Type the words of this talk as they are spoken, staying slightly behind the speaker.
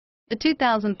The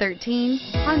 2013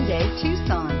 Hyundai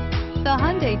Tucson. The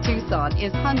Hyundai Tucson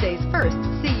is Hyundai's first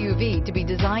CUV to be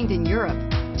designed in Europe.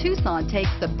 Tucson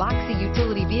takes the boxy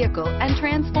utility vehicle and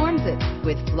transforms it.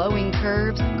 With flowing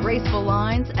curves, graceful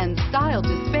lines, and style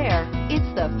to spare, it's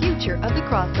the future of the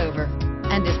crossover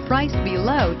and is priced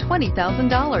below $20,000.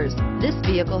 This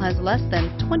vehicle has less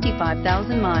than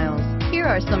 25,000 miles. Here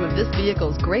are some of this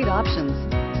vehicle's great options: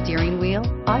 steering wheel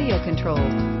audio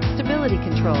controls, stability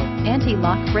control,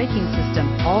 anti-lock braking system,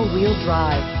 all-wheel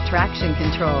drive, traction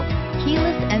control,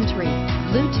 keyless entry,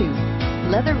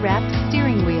 Bluetooth, leather-wrapped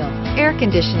steering wheel, air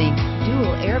conditioning,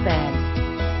 dual airbags.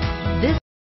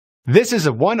 This is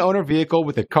a one-owner vehicle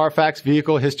with a CARFAX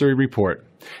Vehicle History Report.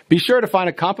 Be sure to find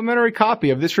a complimentary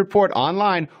copy of this report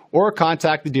online or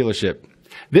contact the dealership.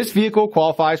 This vehicle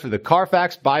qualifies for the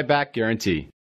CARFAX Buyback Guarantee.